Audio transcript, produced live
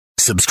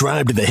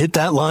Subscribe to the Hit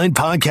That Line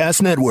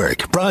Podcast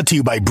Network, brought to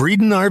you by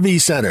Breeden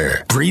RV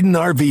Center. Breeden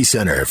RV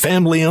Center,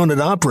 family owned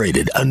and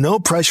operated, a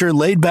no-pressure,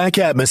 laid-back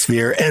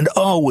atmosphere, and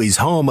always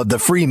home of the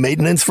free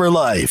maintenance for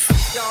life.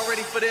 Y'all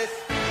ready for this?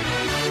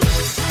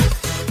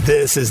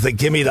 This is the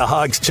Gimme the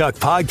Hogs Chuck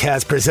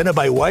podcast presented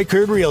by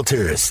Weichert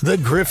Realtors, the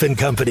Griffin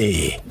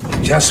Company.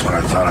 Just when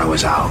I thought I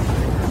was out,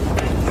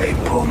 they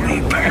pulled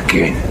me back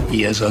in.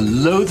 He is a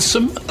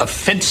loathsome,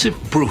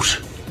 offensive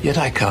brute, yet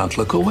I can't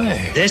look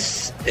away.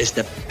 This is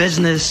the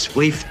business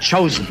we've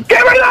chosen.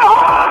 Give me the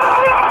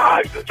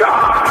Hogs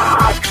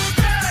Chuck!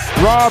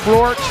 Rob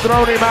Rourke's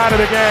thrown him out of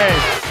the game.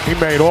 He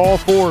made all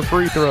 4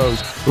 free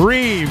throws.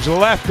 Reeves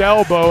left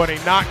elbow and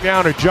he knocked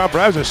down a jumper.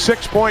 That was a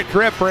 6-point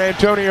trip for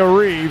Antonio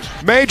Reeves.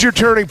 Major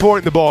turning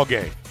point in the ball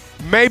game.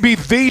 Maybe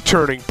the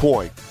turning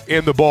point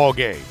in the ball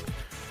game.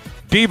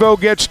 Devo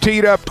gets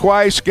teed up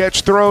twice,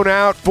 gets thrown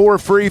out, 4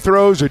 free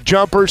throws, a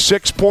jumper,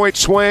 6-point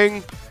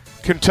swing.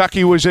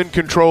 Kentucky was in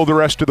control the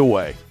rest of the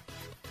way.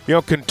 You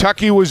know,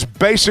 Kentucky was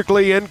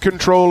basically in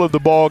control of the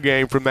ball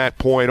game from that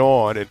point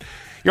on. And,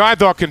 you know, I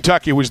thought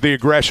Kentucky was the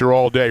aggressor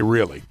all day,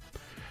 really.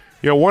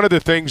 You know, one of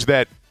the things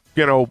that,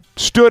 you know,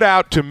 stood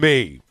out to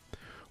me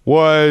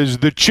was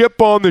the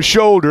chip on the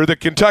shoulder that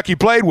Kentucky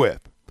played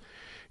with.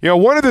 You know,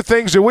 one of the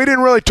things that we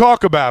didn't really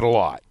talk about a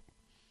lot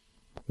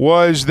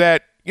was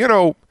that, you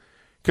know,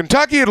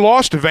 Kentucky had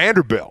lost to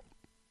Vanderbilt.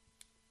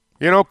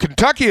 You know,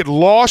 Kentucky had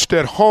lost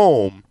at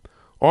home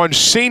on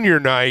senior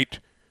night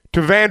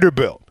to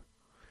Vanderbilt.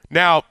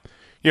 Now,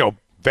 you know,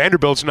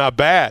 Vanderbilt's not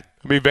bad.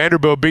 I mean,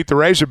 Vanderbilt beat the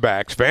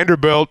Razorbacks.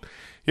 Vanderbilt,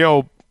 you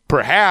know,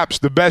 perhaps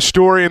the best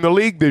story in the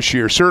league this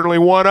year, certainly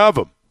one of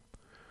them.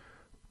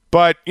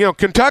 But, you know,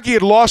 Kentucky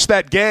had lost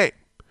that game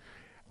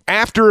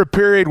after a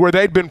period where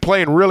they'd been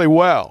playing really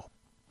well.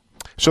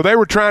 So they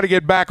were trying to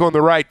get back on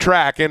the right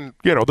track. And,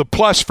 you know, the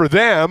plus for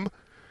them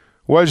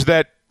was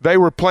that they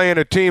were playing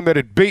a team that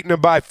had beaten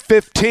them by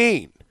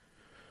 15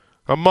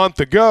 a month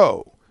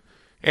ago.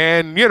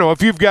 And, you know,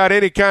 if you've got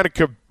any kind of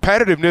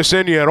competitiveness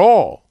in you at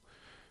all,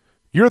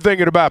 you're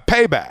thinking about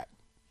payback.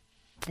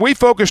 We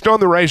focused on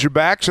the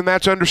Razorbacks, and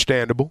that's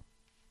understandable.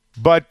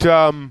 But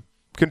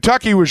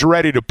Kentucky was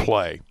ready to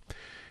play.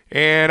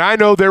 And I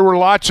know there were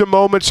lots of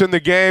moments in the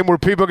game where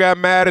people got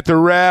mad at the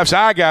refs.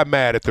 I got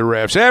mad at the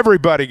refs.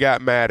 Everybody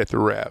got mad at the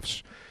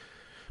refs.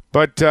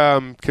 But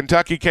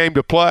Kentucky came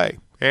to play.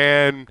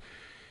 And,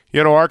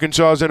 you know,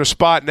 Arkansas is in a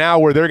spot now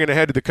where they're going to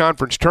head to the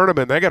conference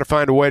tournament. They got to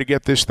find a way to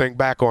get this thing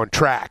back on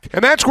track.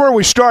 And that's where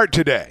we start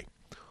today,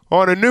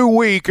 on a new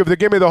week of the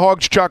Gimme the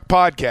Hogs Chuck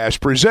podcast,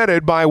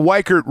 presented by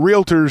Weichert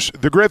Realtors,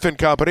 the Griffin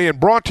Company,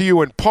 and brought to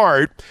you in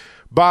part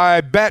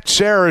by Bet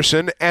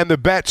Saracen and the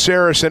Bet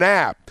Saracen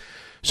app.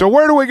 So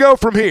where do we go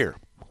from here?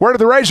 Where do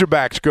the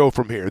Razorbacks go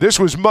from here? This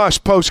was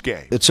Must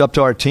postgame. It's up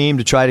to our team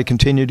to try to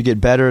continue to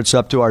get better. It's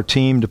up to our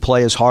team to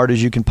play as hard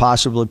as you can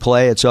possibly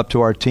play. It's up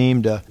to our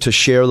team to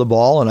share the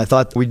ball, and I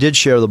thought we did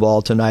share the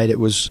ball tonight. It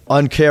was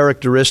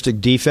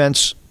uncharacteristic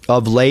defense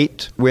of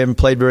late. We haven't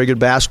played very good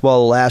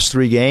basketball the last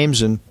 3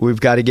 games, and we've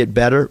got to get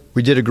better.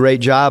 We did a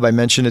great job. I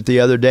mentioned it the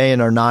other day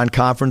in our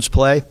non-conference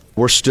play.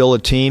 We're still a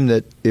team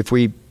that if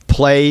we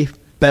play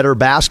better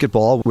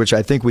basketball, which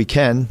I think we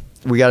can,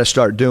 we got to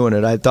start doing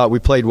it. I thought we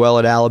played well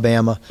at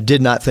Alabama.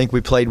 Did not think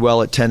we played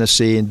well at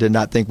Tennessee, and did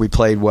not think we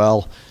played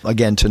well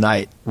again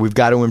tonight. We've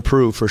got to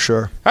improve for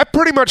sure. That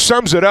pretty much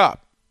sums it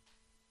up.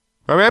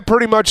 I mean, that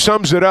pretty much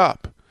sums it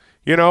up.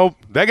 You know,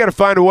 they got to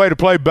find a way to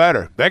play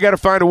better. They got to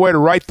find a way to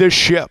right this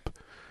ship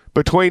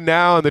between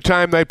now and the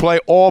time they play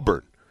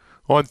Auburn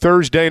on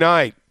Thursday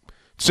night,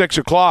 6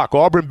 o'clock.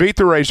 Auburn beat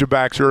the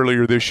Razorbacks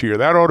earlier this year.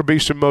 That ought to be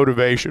some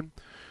motivation.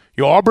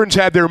 You know, Auburn's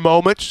had their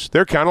moments.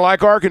 They're kind of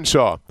like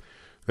Arkansas.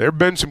 There have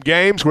been some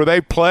games where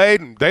they played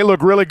and they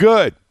look really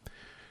good.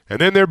 And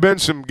then there have been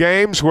some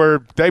games where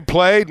they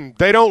played and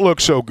they don't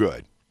look so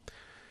good.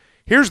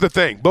 Here's the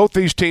thing. Both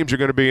these teams are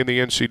going to be in the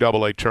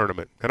NCAA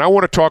tournament, and I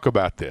want to talk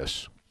about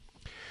this.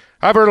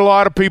 I've heard a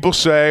lot of people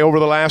say over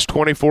the last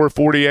 24,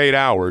 48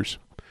 hours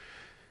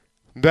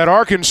that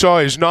Arkansas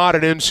is not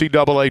an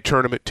NCAA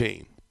tournament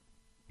team.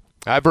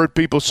 I've heard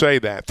people say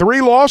that.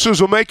 3 losses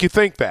will make you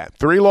think that.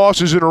 3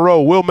 losses in a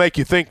row will make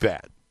you think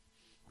that,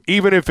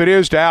 even if it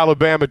is to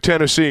Alabama,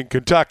 Tennessee, and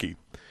Kentucky.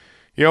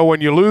 You know,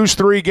 when you lose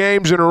 3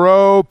 games in a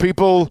row,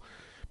 people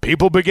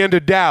begin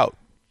to doubt.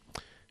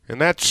 And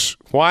that's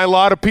why a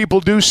lot of people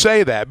do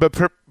say that.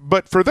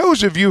 But for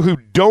those of you who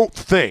don't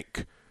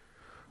think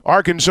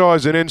Arkansas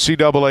is an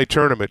NCAA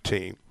tournament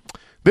team,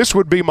 this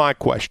would be my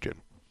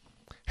question.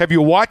 Have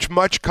you watched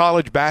much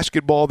college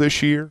basketball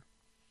this year?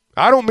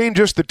 I don't mean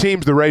just the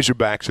teams the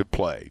Razorbacks have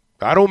played.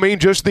 I don't mean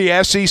just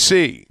the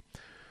SEC.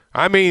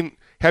 I mean,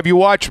 have you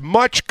watched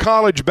much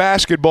college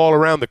basketball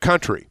around the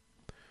country?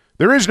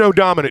 There is no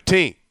dominant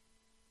team.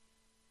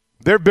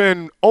 There have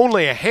been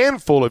only a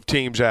handful of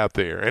teams out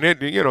there,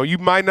 and you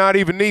might not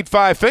even need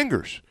 5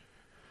 fingers.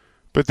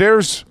 But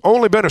there's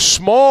only been a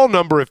small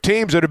number of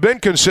teams that have been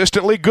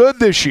consistently good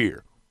this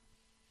year.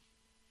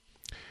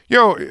 You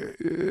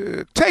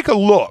know, take a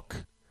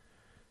look.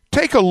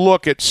 Take a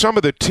look at some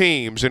of the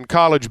teams in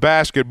college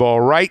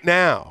basketball right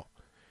now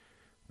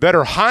that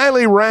are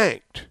highly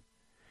ranked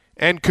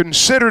and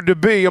considered to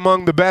be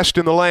among the best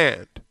in the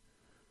land.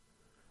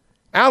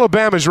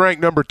 Alabama's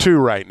ranked number 2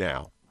 right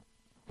now.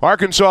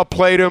 Arkansas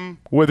played them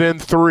within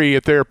 3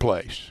 at their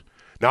place.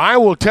 Now, I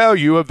will tell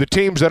you, of the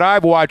teams that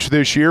I've watched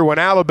this year, when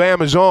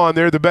Alabama's on,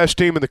 they're the best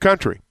team in the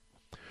country.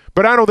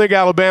 But I don't think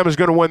Alabama's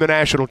going to win the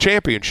national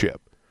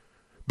championship,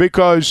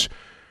 because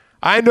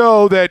I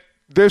know that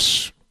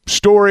this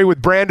story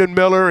with Brandon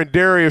Miller and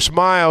Darius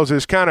Miles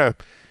is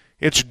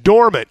it's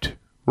dormant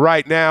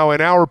right now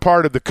in our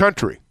part of the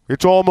country.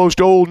 It's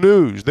almost old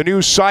news. The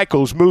news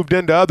cycle's moved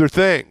into other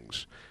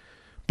things.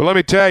 But let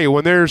me tell you,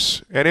 when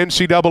there's an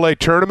NCAA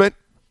tournament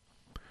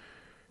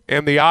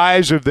and the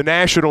eyes of the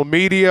national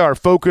media are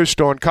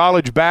focused on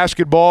college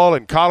basketball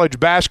and college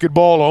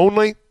basketball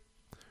only,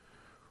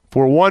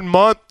 for 1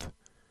 month,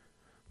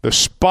 the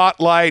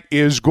spotlight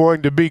is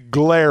going to be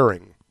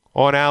glaring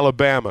on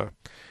Alabama.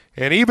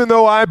 And even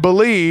though I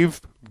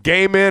believe,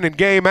 game in and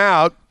game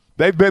out,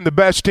 they've been the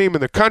best team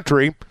in the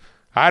country,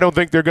 I don't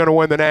think they're going to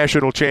win the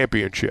national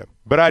championship.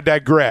 But I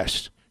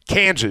digress.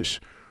 Kansas,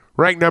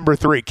 ranked number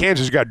 3.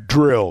 Kansas got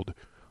drilled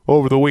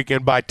over the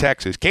weekend by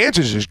Texas.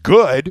 Kansas is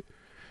good,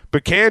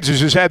 but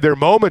Kansas has had their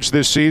moments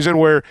this season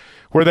where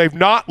they've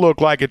not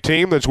looked like a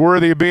team that's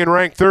worthy of being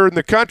ranked 3rd in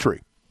the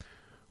country.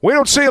 We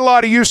don't see a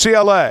lot of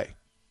UCLA.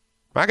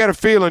 I got a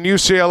feeling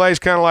UCLA is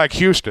kind of like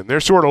Houston.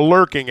 They're sort of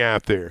lurking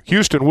out there.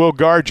 Houston will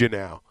guard you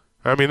now.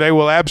 I mean, they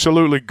will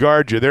absolutely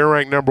guard you. They're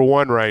ranked number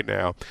 1 right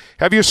now.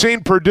 Have you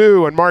seen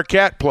Purdue and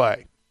Marquette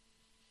play?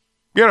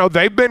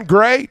 They've been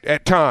great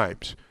at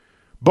times.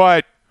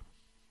 But,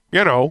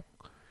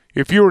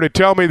 if you were to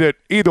tell me that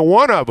either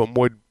one of them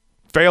would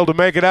fail to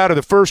make it out of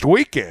the first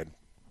weekend,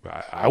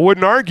 I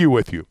wouldn't argue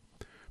with you.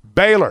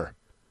 Baylor,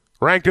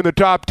 ranked in the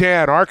top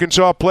 10.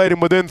 Arkansas played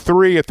them within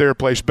 3 at their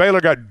place.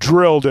 Baylor got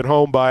drilled at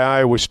home by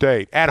Iowa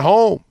State. At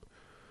home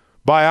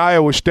by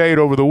Iowa State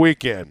over the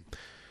weekend.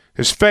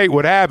 As fate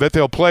would have it,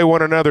 they'll play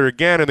one another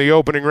again in the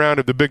opening round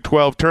of the Big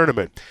 12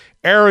 tournament.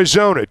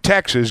 Arizona,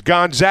 Texas,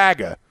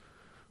 Gonzaga.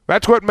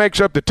 That's what makes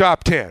up the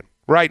top 10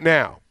 right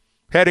now,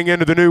 heading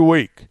into the new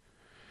week.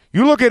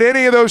 You look at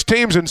any of those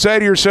teams and say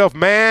to yourself,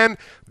 man,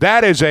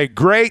 that is a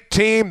great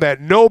team that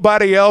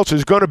nobody else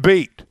is going to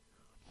beat.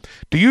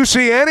 Do you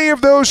see any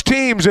of those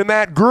teams in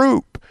that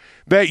group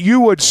that you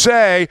would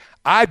say,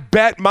 I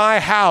bet my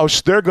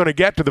house they're going to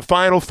get to the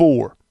Final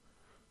Four?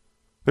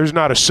 There's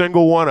not a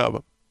single one of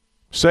them,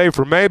 save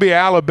for maybe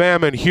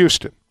Alabama and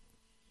Houston.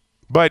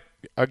 But,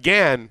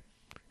 again,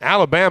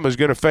 Alabama's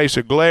going to face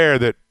a glare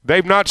that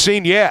they've not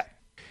seen yet.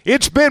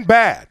 It's been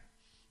bad,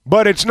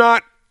 but it's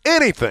not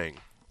anything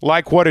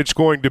like what it's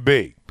going to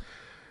be.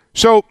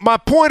 So my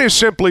point is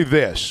simply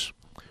this.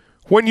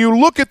 When you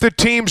look at the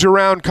teams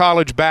around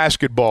college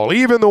basketball,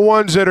 even the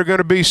ones that are going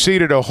to be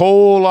seated a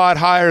whole lot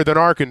higher than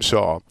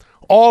Arkansas,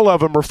 all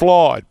of them are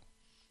flawed.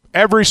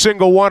 Every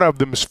single one of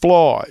them is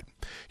flawed.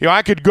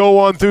 I could go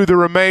on through the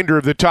remainder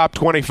of the top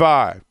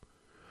 25.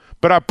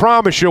 But I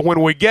promise you,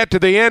 when we get to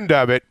the end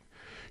of it,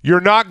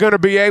 you're not going to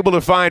be able to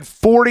find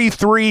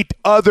 43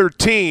 other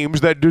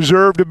teams that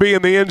deserve to be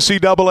in the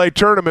NCAA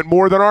tournament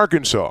more than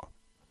Arkansas.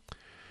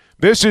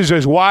 This is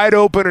as wide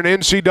open an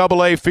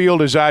NCAA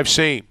field as I've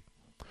seen.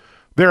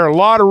 There are a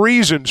lot of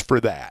reasons for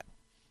that.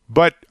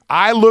 But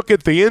I look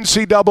at the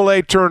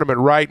NCAA tournament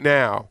right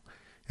now,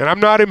 and I'm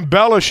not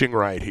embellishing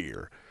right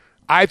here.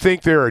 I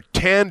think there are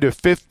 10 to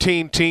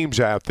 15 teams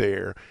out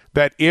there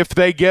that, if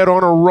they get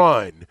on a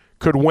run,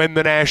 could win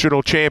the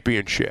national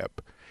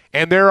championship.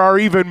 And there are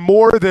even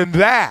more than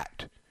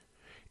that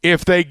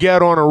if they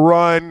get on a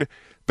run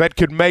that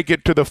could make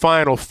it to the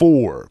Final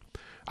Four.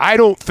 I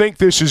don't think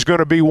this is going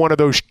to be one of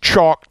those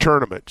chalk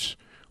tournaments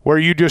where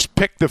you just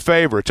pick the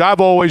favorites.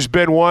 I've always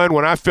been one,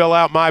 when I fill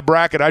out my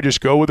bracket, I just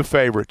go with the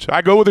favorites.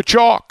 I go with the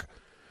chalk.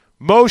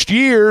 Most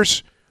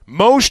years,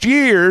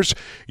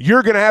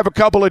 you're going to have a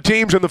couple of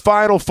teams in the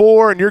Final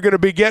Four, and you're going to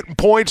be getting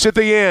points at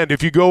the end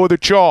if you go with the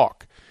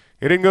chalk.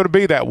 It ain't going to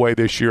be that way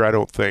this year, I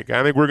don't think.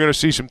 I think we're going to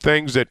see some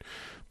things that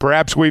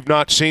perhaps we've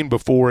not seen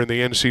before in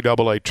the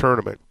NCAA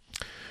tournament.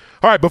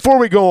 All right, before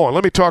we go on,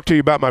 let me talk to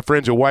you about my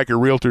friends at Weicker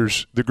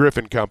Realtors, the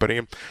Griffin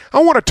Company. I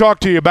want to talk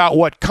to you about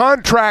what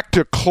contract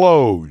to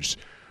close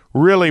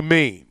really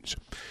means.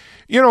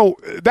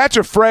 That's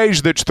a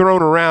phrase that's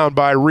thrown around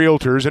by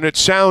realtors, and it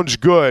sounds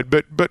good,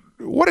 but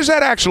what does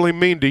that actually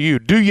mean to you?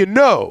 Do you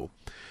know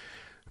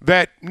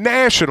that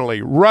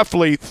nationally,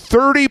 roughly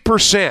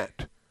 30%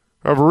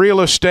 of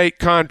real estate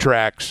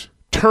contracts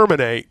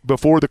terminate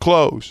before the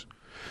close?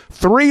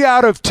 3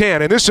 out of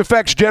 10, and this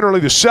affects generally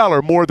the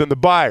seller more than the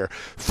buyer,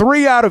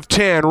 3 out of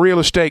 10 real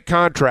estate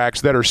contracts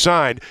that are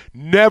signed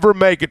never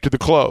make it to the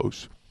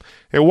close.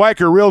 At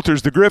Weicker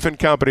Realtors, the Griffin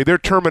Company, their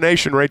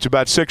termination rate's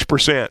about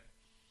 6%.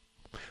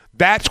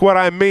 That's what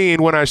I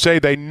mean when I say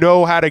they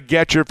know how to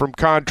get you from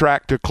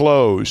contract to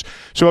close.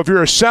 So if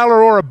you're a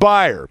seller or a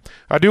buyer,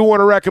 I do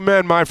want to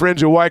recommend my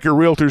friends at Weicker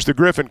Realtors, the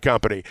Griffin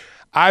Company.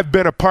 I've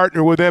been a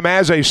partner with them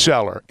as a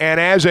seller and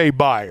as a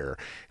buyer.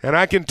 And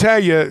I can tell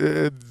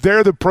you,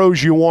 they're the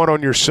pros you want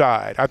on your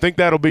side. I think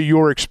that'll be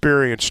your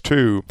experience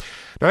too.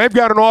 Now, they've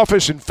got an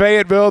office in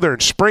Fayetteville. They're in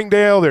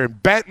Springdale. They're in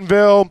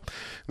Bentonville.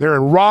 They're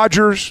in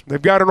Rogers.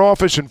 They've got an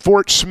office in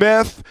Fort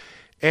Smith.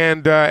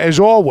 And as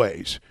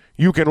always,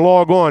 you can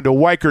log on to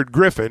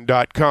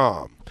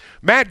WeichertGriffin.com.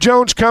 Matt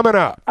Jones coming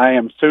up. I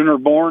am Sooner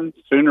born,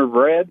 Sooner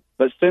bred,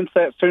 but since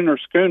that Sooner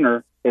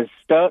schooner is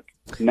stuck,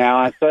 now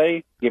I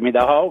say, give me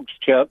the Hogs,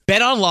 Chuck.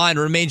 BetOnline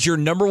remains your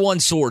number one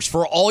source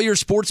for all your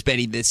sports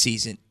betting this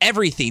season.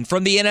 Everything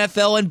from the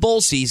NFL and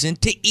bowl season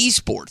to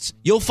esports.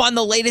 You'll find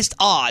the latest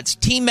odds,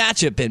 team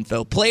matchup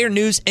info, player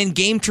news, and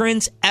game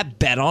trends at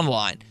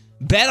BetOnline.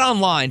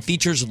 BetOnline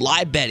features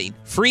live betting,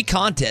 free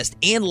contests,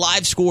 and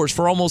live scores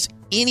for almost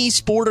any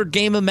sport or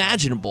game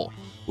imaginable.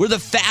 We're the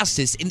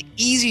fastest and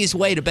easiest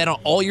way to bet on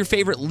all your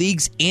favorite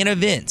leagues and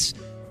events.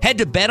 Head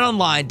to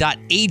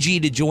betonline.ag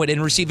to join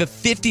and receive a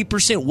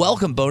 50%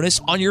 welcome bonus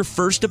on your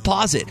first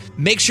deposit.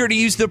 Make sure to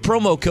use the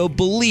promo code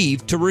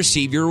BELIEVE to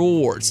receive your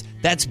rewards.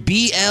 That's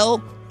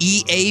BLEAV.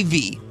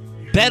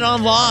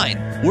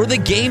 BetOnline, where the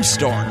game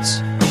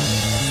starts.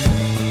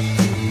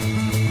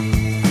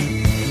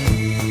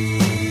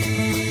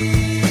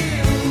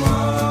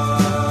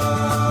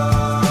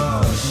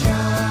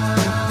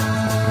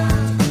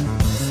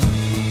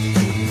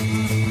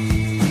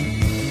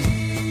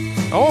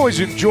 I always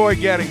enjoy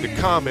getting the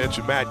comments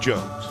of Matt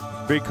Jones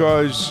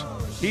because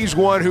he's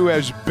one who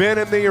has been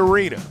in the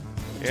arena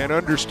and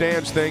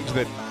understands things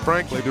that,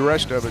 frankly, the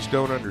rest of us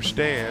don't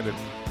understand. And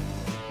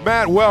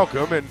Matt,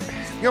 welcome. And,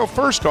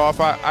 first off,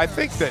 I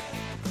think that,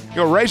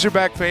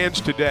 Razorback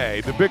fans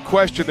today, the big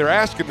question they're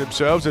asking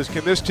themselves is,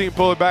 can this team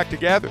pull it back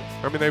together?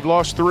 I mean, they've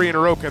lost 3 in a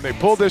row. Can they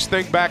pull this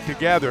thing back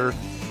together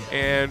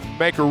and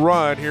make a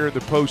run here in the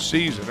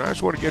postseason? I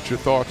just want to get your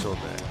thoughts on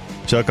that.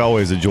 Chuck,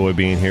 always a joy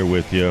being here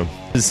with you.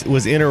 It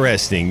was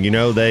interesting.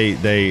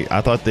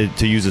 I thought that,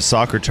 to use a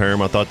soccer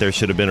term, I thought there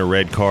should have been a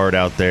red card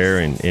out there,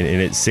 and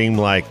it seemed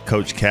like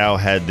Coach Cal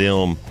had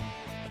them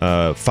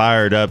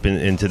fired up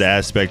into the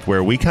aspect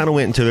where we kind of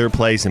went into their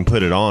place and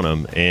put it on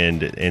them,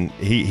 and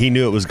he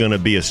knew it was going to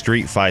be a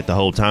street fight the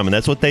whole time, and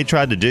that's what they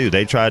tried to do.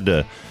 They tried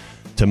to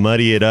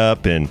muddy it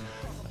up, and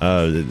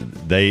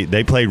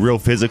they played real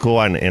physical,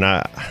 and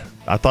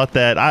I thought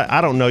that, I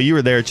don't know, you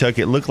were there, Chuck.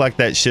 It looked like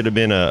that should have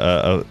been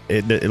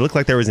it looked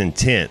like there was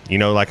intent.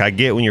 Like I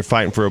get when you're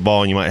fighting for a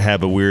ball and you might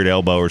have a weird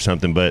elbow or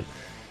something, but it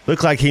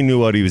looked like he knew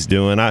what he was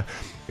doing.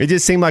 It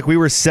just seemed like we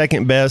were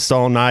second best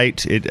all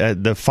night.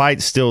 The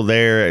fight's still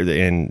there,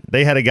 and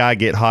they had a guy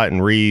get hot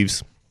in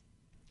Reeves.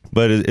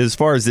 But as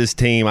far as this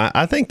team,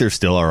 I think they're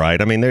still all right.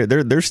 I mean,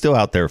 they're still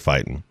out there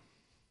fighting.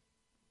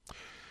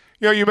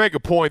 You make a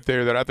point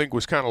there that I think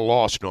was kind of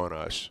lost on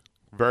us,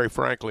 very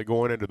frankly,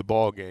 going into the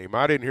ball game.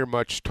 I didn't hear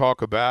much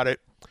talk about it,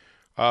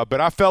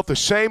 but I felt the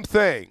same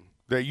thing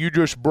that you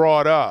just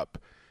brought up,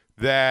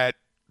 that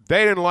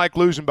they didn't like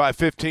losing by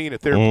 15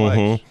 at their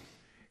place.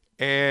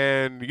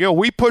 And,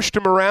 we pushed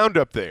them around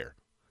up there.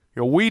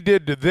 We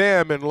did to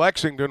them in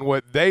Lexington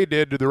what they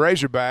did to the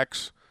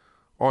Razorbacks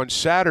on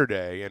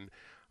Saturday. And,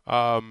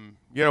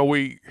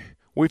 we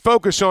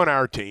focus on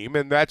our team,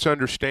 and that's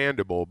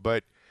understandable.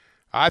 But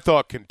I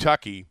thought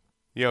Kentucky,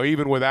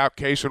 even without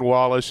Cason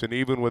Wallace and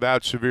even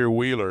without Severe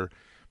Wheeler,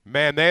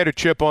 man, they had a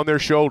chip on their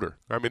shoulder.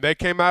 I mean, they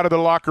came out of the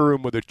locker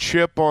room with a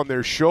chip on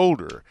their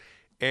shoulder.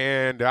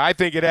 And I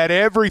think it had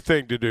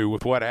everything to do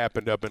with what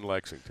happened up in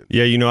Lexington.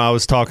 Yeah, I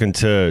was talking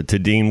to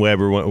Dean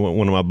Weber,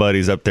 one of my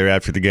buddies up there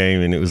after the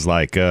game, and it was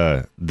like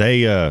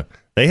they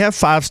have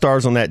 5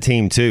 stars on that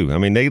team too. I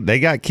mean, they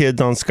got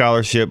kids on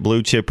scholarship,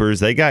 blue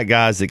chippers. They got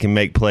guys that can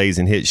make plays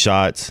and hit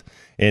shots.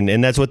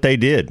 And that's what they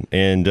did,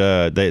 and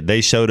they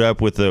showed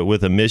up with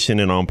a mission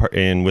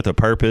and with a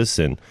purpose.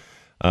 And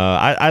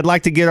I'd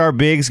like to get our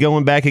bigs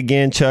going back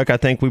again, Chuck. I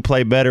think we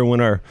play better when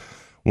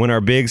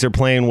our bigs are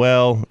playing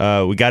well.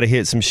 We got to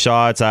hit some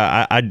shots.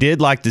 I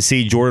did like to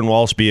see Jordan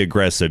Walsh be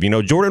aggressive.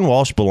 Jordan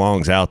Walsh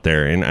belongs out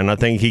there, and I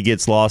think he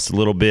gets lost a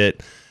little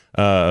bit.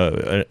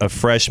 A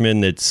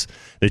freshman that's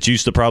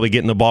used to probably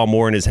getting the ball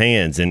more in his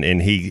hands,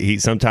 and he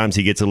sometimes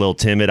he gets a little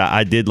timid.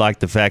 I did like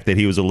the fact that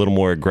he was a little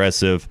more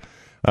aggressive.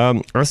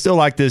 I still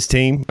like this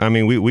team. I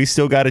mean, we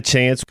still got a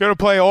chance. Going to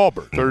play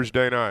Auburn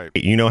Thursday night.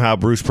 You know how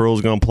Bruce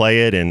Pearl's going to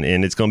play it, and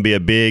it's going to be a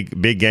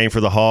big game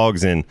for the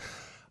Hogs. And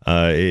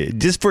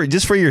just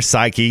for your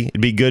psyche,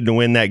 it'd be good to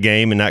win that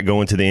game and not go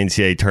into the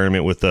NCAA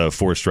tournament with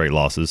 4 straight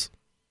losses.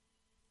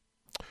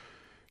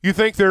 You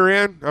think they're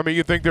in? I mean,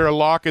 you think they're a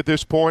lock at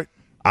this point?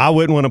 I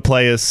wouldn't want to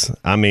play us.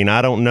 I mean,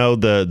 I don't know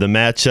the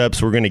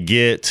matchups we're going to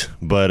get,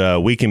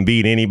 but we can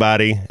beat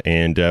anybody,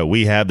 and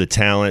we have the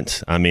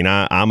talent. I mean,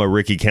 I'm a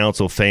Ricky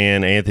Council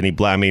fan, Anthony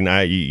Black. I mean,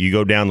 you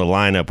go down the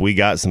lineup, we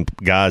got some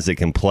guys that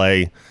can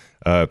play.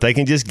 If they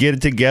can just get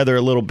it together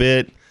a little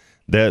bit,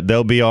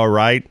 they'll be all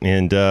right.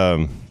 And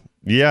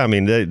yeah, I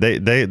mean,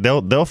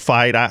 they'll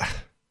fight.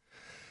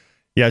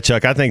 Yeah,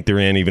 Chuck, I think they're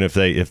in, even if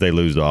they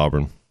lose to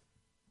Auburn.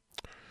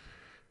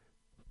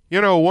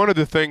 One of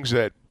the things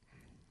that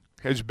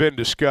has been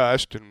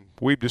discussed, and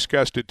we've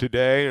discussed it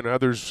today, and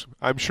others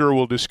I'm sure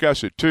will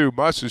discuss it too.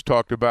 Muss has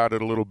talked about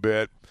it a little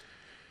bit.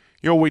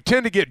 We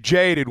tend to get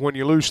jaded when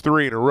you lose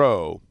 3 in a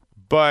row,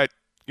 but,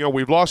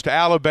 we've lost to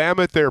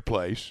Alabama at their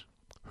place,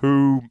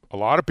 who a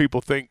lot of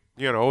people think,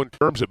 in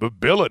terms of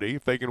ability,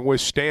 if they can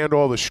withstand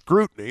all the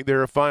scrutiny,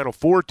 they're a Final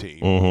Four team.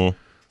 Mm-hmm.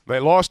 They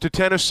lost to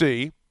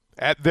Tennessee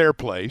at their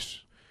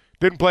place,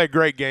 didn't play a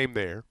great game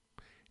there,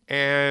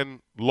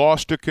 and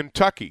lost to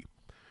Kentucky,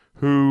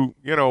 who,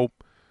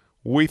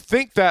 we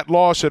think that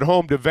loss at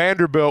home to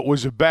Vanderbilt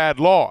was a bad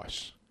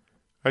loss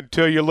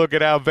until you look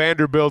at how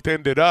Vanderbilt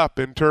ended up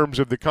in terms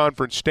of the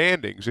conference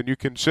standings, and you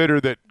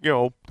consider that,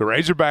 the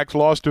Razorbacks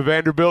lost to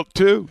Vanderbilt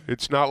too.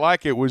 It's not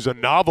like it was a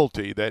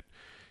novelty that,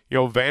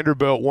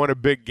 Vanderbilt won a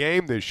big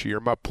game this year.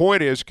 My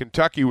point is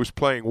Kentucky was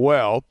playing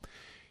well,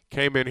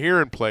 came in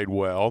here and played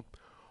well.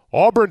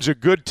 Auburn's a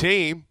good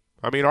team.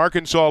 I mean,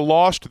 Arkansas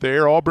lost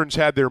there. Auburn's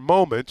had their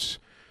moments.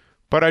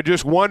 But I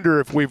just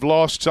wonder if we've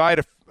lost sight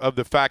of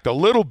the fact a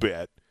little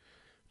bit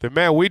that,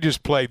 man, we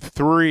just played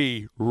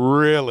 3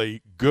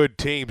 really good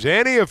teams,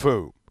 any of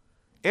whom,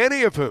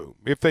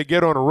 if they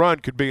get on a run,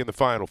 could be in the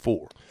Final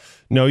Four.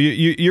 No,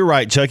 you're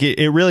right, Chuck.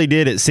 It really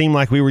did. It seemed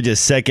like we were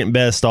just second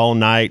best all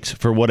night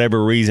for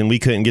whatever reason. We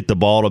couldn't get the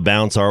ball to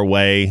bounce our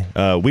way.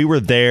 We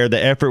were there.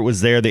 The effort was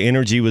there. The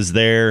energy was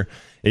there.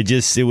 It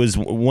was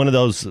one of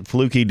those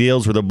fluky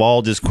deals where the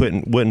ball just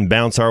wouldn't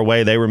bounce our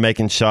way. They were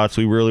making shots.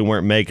 We really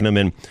weren't making them.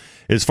 And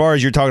as far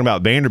as you're talking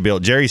about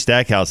Vanderbilt, Jerry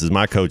Stackhouse is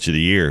my coach of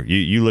the year.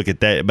 You look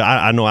at that. But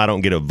I know I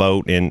don't get a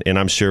vote, and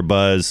I'm sure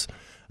Buzz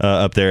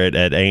up there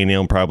at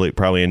A&M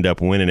probably end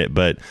up winning it.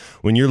 But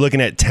when you're looking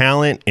at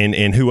talent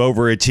and who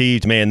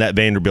overachieved, man, that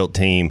Vanderbilt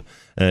team,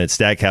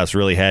 Stackhouse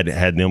really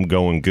had them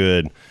going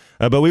good.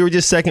 But we were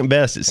just second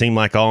best, it seemed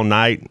like, all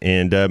night.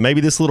 And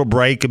maybe this little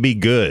break could be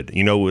good.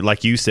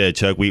 Like you said,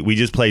 Chuck, we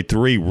just played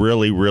 3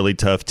 really, really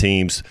tough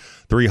teams,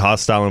 3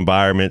 hostile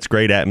environments,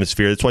 great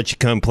atmosphere. That's what you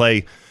come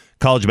play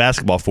college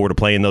basketball for, to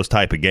play in those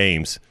type of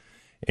games.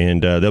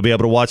 And they'll be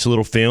able to watch a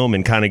little film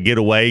and kind of get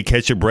away,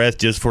 catch your breath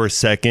just for a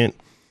second,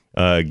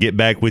 get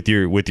back with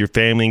your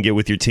family and get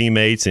with your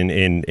teammates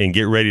and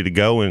get ready to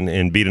go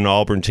and beat an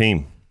Auburn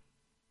team.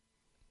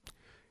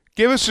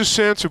 Give us a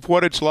sense of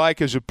what it's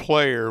like as a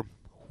player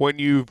when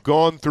you've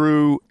gone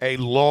through a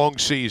long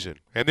season.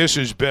 And this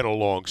has been a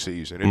long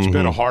season. It's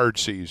been a hard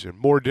season,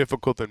 more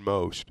difficult than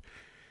most.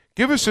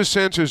 Give us a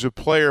sense as a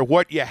player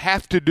what you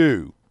have to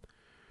do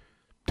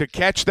to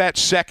catch that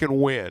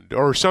second wind,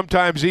 or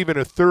sometimes even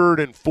a third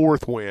and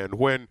fourth wind,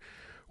 when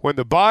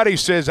the body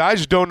says, I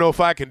just don't know if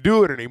I can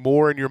do it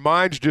anymore, and your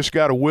mind's just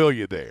got to will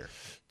you there.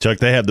 Chuck,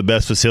 they have the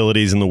best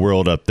facilities in the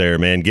world up there,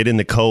 man. Get in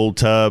the cold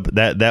tub.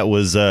 That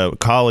was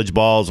college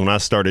balls when I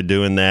started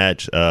doing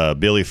that.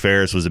 Billy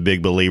Ferris was a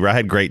big believer. I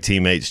had great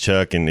teammates,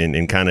 Chuck,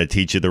 and kind of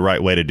teach you the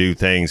right way to do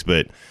things,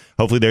 but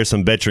hopefully there's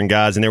some veteran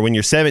guys in there. When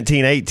you're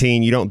 17,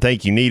 18, you don't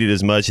think you need it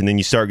as much, and then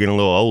you start getting a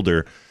little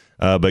older.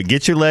 But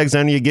get your legs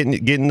under you, get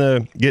in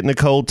the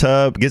cold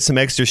tub, get some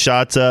extra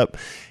shots up.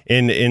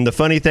 And the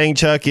funny thing,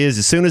 Chuck, is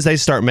as soon as they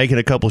start making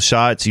a couple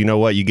shots, you know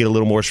what? You get a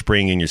little more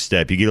spring in your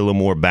step. You get a little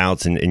more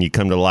bounce, and you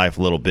come to life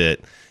a little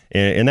bit.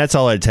 And that's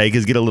all it'd take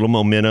is get a little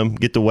momentum,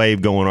 get the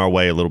wave going our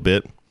way a little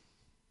bit.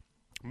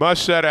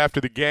 Musk said after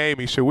the game,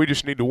 he said, we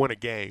just need to win a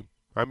game.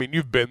 I mean,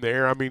 you've been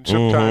there. I mean,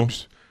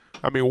 sometimes,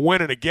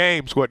 winning a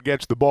game's what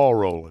gets the ball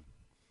rolling.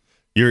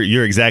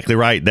 You're exactly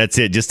right. That's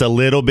it. Just a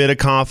little bit of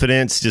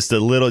confidence, just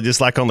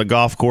like on the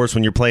golf course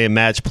when you're playing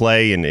match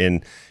play,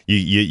 and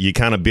you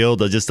kind of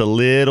build just a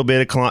little bit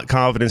of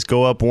confidence.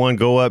 Go up 1,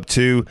 go up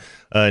 2.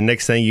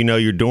 Next thing you know,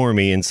 you're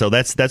dormy, and so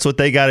that's what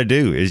they got to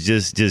do is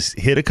just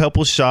hit a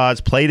couple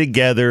shots, play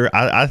together.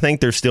 I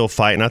think they're still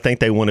fighting. I think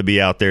they want to be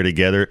out there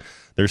together.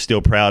 They're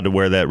still proud to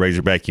wear that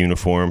Razorback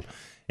uniform.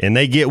 And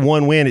they get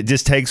one win. It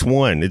just takes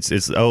one.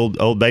 It's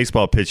old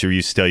baseball pitcher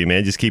used to tell you,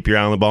 man, just keep your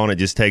eye on the ball, and it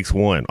just takes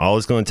one. All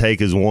it's going to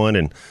take is one,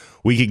 and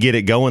we could get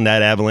it going.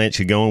 That avalanche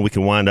could go, and we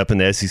can wind up in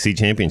the SEC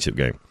championship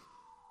game.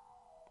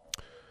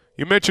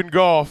 You mentioned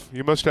golf.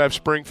 You must have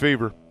spring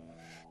fever.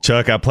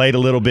 Chuck, I played a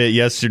little bit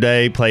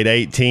yesterday, played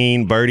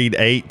 18, birdied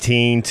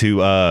 18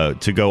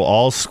 to go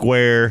all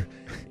square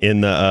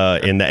in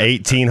the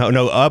 18.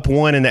 No, up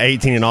 1 in the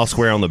 18 and all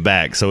square on the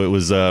back. So it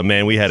was,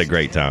 man, we had a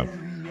great time.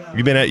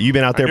 You been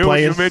out there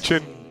playing?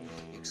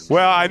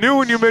 I knew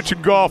when you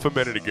mentioned golf a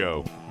minute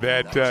ago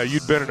that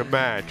you'd been in a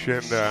match,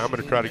 and I'm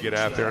going to try to get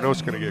out there. I know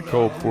it's going to get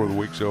cold before the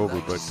week's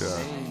over, but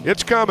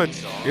it's coming.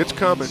 It's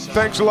coming.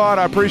 Thanks a lot.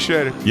 I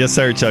appreciate it. Yes,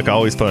 sir, Chuck.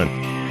 Always fun.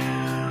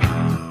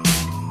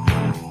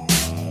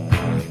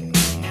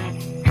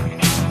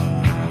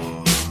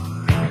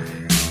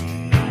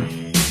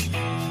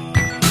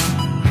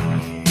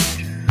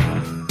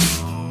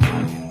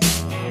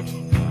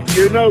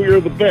 You know you're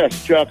the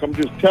best, Chuck. I'm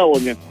just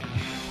telling you.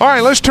 All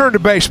right, let's turn to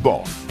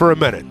baseball for a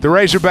minute. The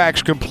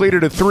Razorbacks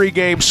completed a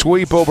 3-game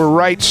sweep over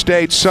Wright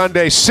State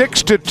Sunday.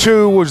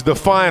 6-2 was the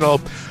final.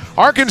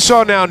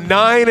 Arkansas now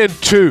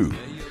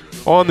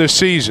 9-2 on the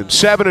season.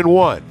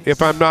 7-1,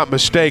 if I'm not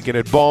mistaken,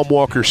 at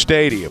Baum-Walker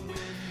Stadium.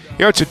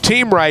 It's a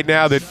team right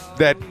now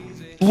that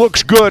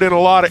looks good in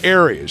a lot of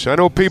areas. I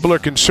know people are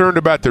concerned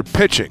about their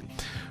pitching.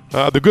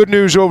 The good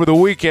news over the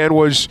weekend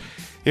was,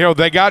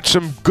 they got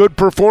some good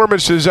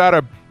performances out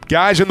of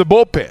guys in the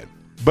bullpen.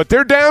 But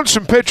they're down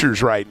some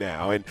pitchers right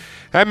now, and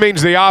that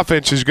means the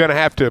offense is going to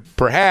have to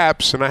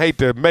perhaps, and I hate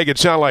to make it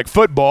sound like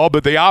football,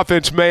 but the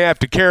offense may have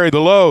to carry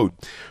the load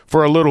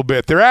for a little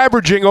bit. They're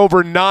averaging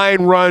over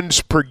 9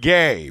 runs per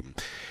game.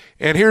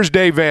 And here's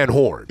Dave Van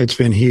Horn. It's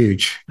been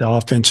huge. The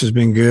offense has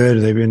been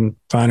good. They've been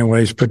finding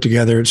ways to put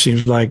together. It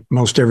seems like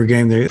most every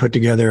game they put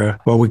together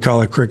what we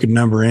call a cricket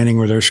number inning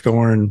where they're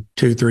scoring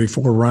 2, 3,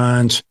 4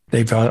 runs.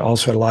 They've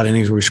also had a lot of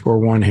innings where we score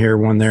 1 here,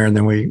 1 there, and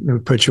then we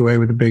put you away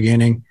with a big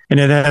inning. And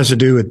it has to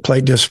do with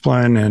plate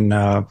discipline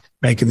and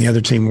making the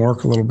other team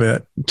work a little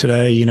bit.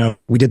 Today,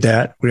 we did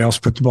that. We also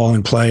put the ball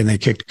in play, and they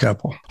kicked a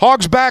couple.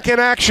 Hogs back in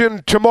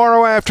action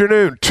tomorrow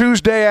afternoon,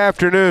 Tuesday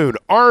afternoon.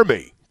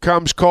 Army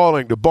comes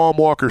calling to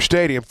Baum-Walker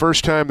Stadium.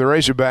 First time the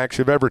Razorbacks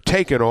have ever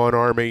taken on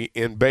Army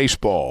in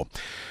baseball.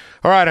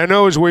 All right, I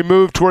know as we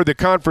move toward the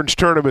conference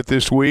tournament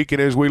this week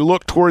and as we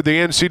look toward the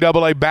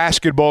NCAA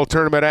basketball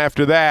tournament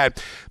after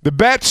that, the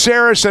Bet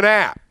Saracen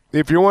app,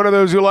 if you're one of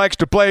those who likes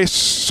to place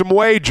some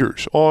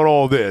wagers on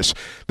all this,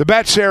 the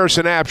Bet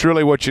Saracen app's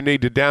really what you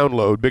need to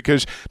download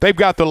because they've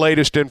got the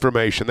latest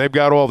information. They've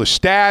got all the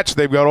stats.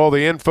 They've got all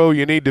the info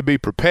you need to be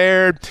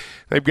prepared.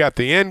 They've got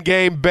the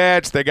in-game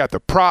bets. They got the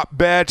prop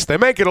bets. They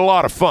make it a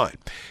lot of fun.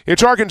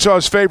 It's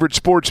Arkansas's favorite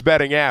sports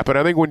betting app, and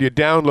I think when you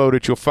download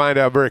it, you'll find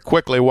out very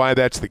quickly why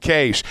that's the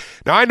case.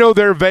 Now, I know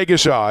they're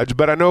Vegas odds,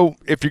 but I know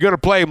if you're going to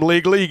play them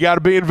legally, you got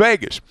to be in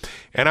Vegas.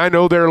 And I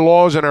know there are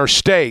laws in our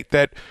state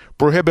that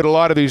prohibit a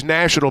lot of these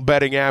national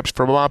betting apps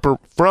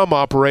from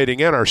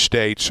operating in our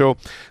state. So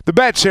the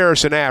Bet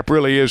Saracen app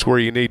really is where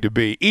you need to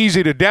be.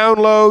 Easy to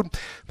download.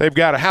 They've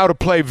got a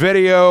how-to-play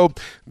video.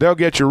 They'll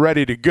get you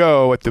ready to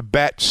go at the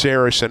Bet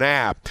Saracen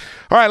app.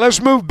 All right,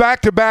 let's move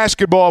back to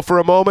basketball for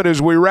a moment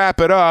as we wrap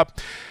it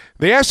up.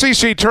 The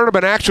SEC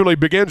tournament actually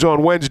begins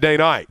on Wednesday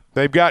night.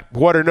 They've got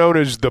what are known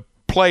as the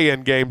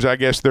play-in games, I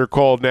guess they're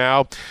called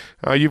now.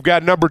 You've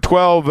got number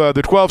 12, the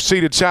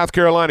 12-seeded South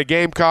Carolina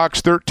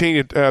Gamecocks,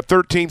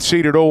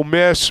 13th-seeded Ole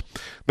Miss.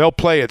 They'll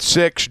play at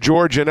 6.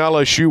 Georgia and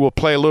LSU will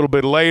play a little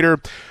bit later.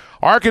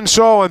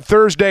 Arkansas on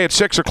Thursday at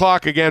 6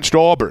 o'clock against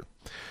Auburn.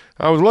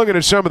 I was looking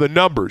at some of the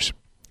numbers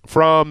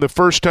from the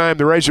first time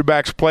the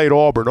Razorbacks played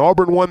Auburn.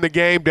 Auburn won the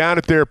game down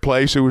at their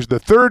place. It was the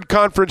third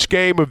conference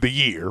game of the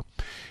year,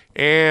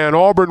 and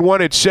Auburn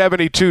won it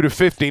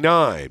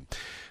 72-59.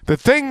 The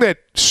thing that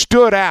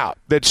stood out,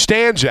 that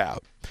stands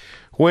out,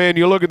 when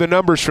you look at the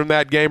numbers from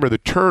that game are the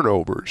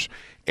turnovers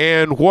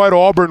and what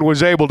Auburn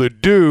was able to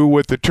do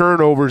with the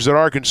turnovers that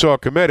Arkansas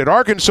committed.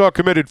 Arkansas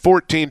committed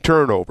 14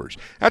 turnovers.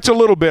 That's a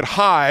little bit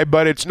high,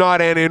 but it's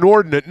not an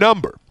inordinate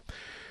number.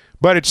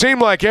 But it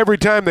seemed like every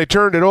time they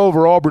turned it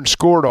over, Auburn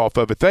scored off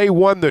of it. They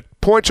won the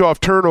points off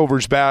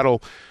turnovers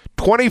battle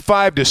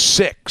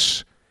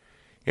 25-6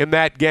 in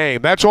that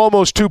game. That's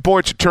almost 2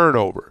 points a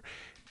turnover.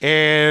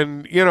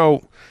 And,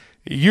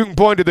 you can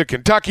point to the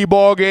Kentucky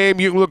ball game.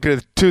 You can look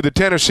to the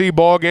Tennessee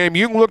ball game.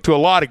 You can look to a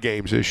lot of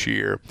games this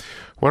year.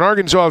 When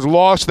Arkansas has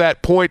lost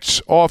that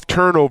points off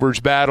turnovers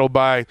battle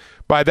by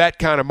that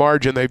kind of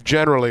margin, they've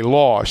generally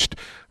lost.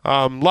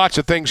 Lots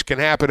of things can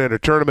happen in a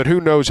tournament. Who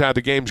knows how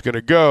the game's going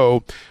to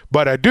go?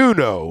 But I do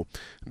know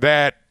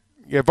that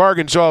if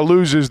Arkansas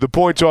loses the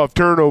points off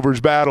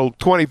turnovers battle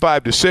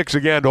 25-6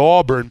 again to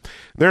Auburn,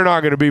 they're not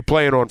going to be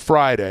playing on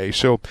Friday.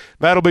 So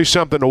that'll be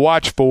something to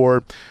watch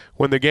for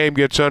when the game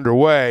gets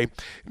underway.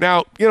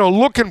 Now,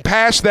 looking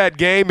past that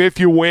game, if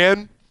you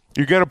win,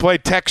 you're going to play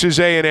Texas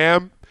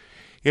A&M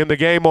in the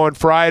game on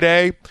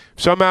Friday.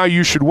 Somehow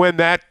you should win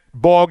that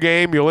ball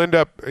game. You'll end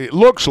up, it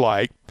looks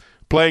like,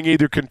 playing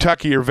either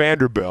Kentucky or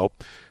Vanderbilt.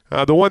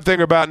 The one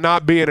thing about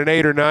not being an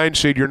 8 or 9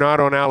 seed, you're not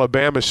on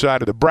Alabama's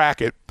side of the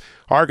bracket.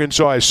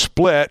 Arkansas is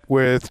split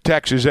with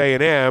Texas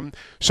A&M.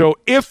 So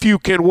if you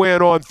can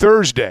win on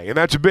Thursday, and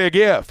that's a big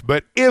if,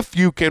 but if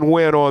you can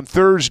win on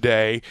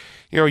Thursday,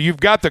 you've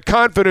got the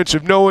confidence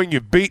of knowing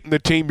you've beaten the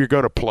team you're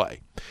going to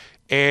play.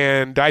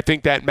 And I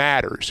think that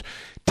matters.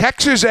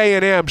 Texas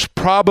A&M's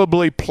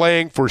probably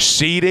playing for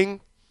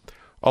seeding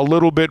a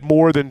little bit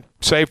more than,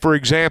 say, for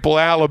example,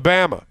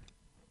 Alabama.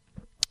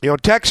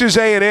 Texas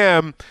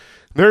A&M,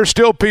 there's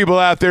still people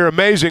out there,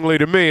 amazingly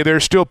to me,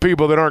 there's still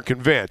people that aren't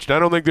convinced. I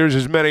don't think there's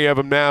as many of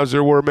them now as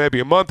there were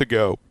maybe a month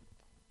ago.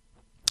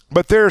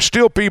 But there are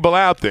still people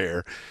out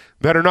there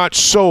that are not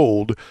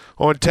sold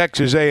on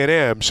Texas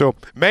A&M. So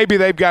maybe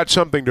they've got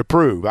something to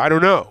prove. I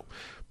don't know.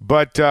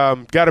 But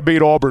got to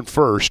beat Auburn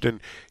first.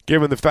 And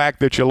given the fact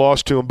that you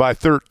lost to them by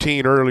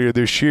 13 earlier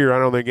this year, I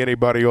don't think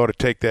anybody ought to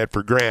take that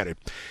for granted.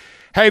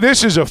 Hey,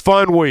 this is a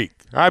fun week.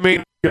 I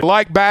mean, you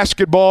like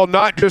basketball,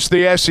 not just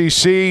the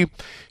SEC.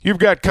 You've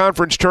got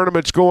conference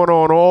tournaments going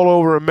on all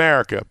over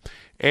America.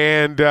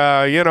 And,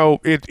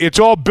 it's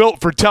all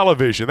built for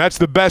television. That's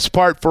the best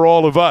part for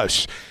all of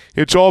us.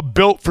 It's all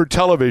built for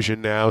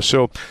television now.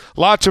 So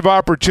lots of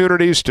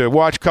opportunities to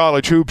watch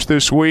college hoops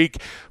this week.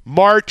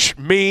 March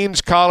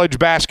means college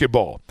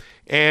basketball.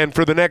 And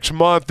for the next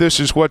month, this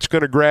is what's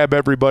going to grab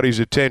everybody's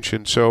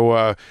attention.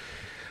 So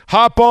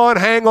hop on,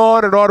 hang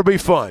on. It ought to be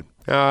fun.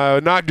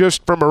 Not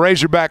just from a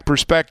Razorback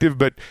perspective,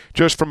 but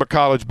just from a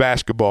college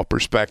basketball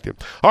perspective.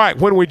 All right,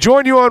 when we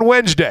join you on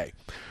Wednesday,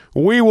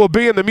 we will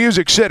be in the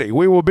Music City.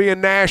 We will be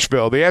in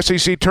Nashville. The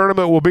SEC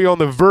tournament will be on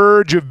the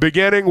verge of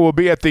beginning. We'll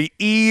be at the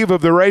eve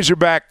of the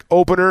Razorback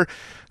opener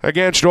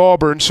against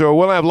Auburn, so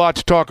we'll have a lot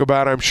to talk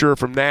about, I'm sure,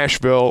 from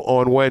Nashville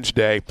on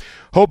Wednesday.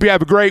 Hope you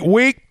have a great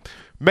week.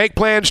 Make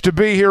plans to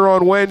be here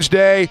on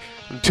Wednesday.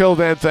 Until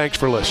then, thanks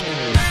for listening.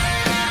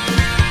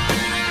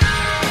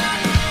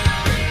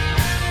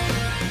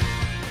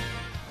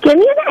 Give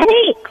me an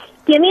H.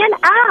 Give me an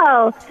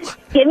O.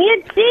 Give me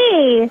a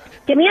G.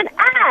 Give me an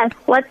S.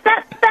 What's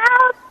that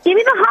spell? Give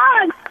me the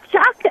hogs,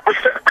 Chuck.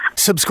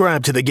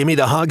 Subscribe to the Gimme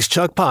the Hogs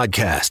Chuck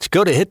podcast.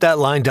 Go to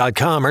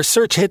hitthatline.com or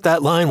search Hit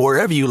That Line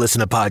wherever you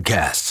listen to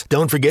podcasts.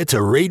 Don't forget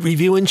to rate,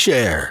 review, and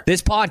share.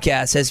 This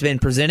podcast has been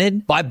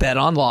presented by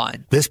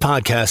BetOnline. This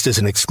podcast is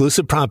an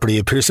exclusive property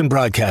of Pearson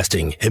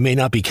Broadcasting. It may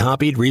not be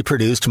copied,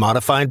 reproduced,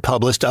 modified,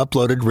 published,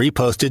 uploaded,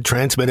 reposted,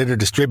 transmitted, or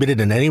distributed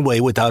in any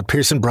way without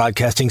Pearson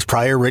Broadcasting's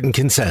prior written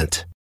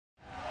consent.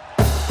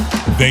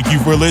 Thank you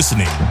for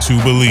listening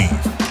to Believe.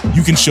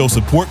 You can show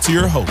support to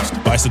your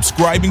host by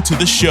subscribing to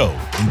the show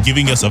and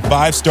giving us a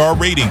 5-star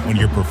rating on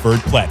your preferred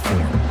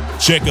platform.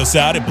 Check us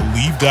out at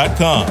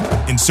Believe.com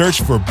and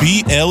search for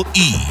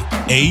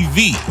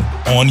BLEAV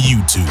on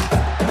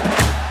YouTube.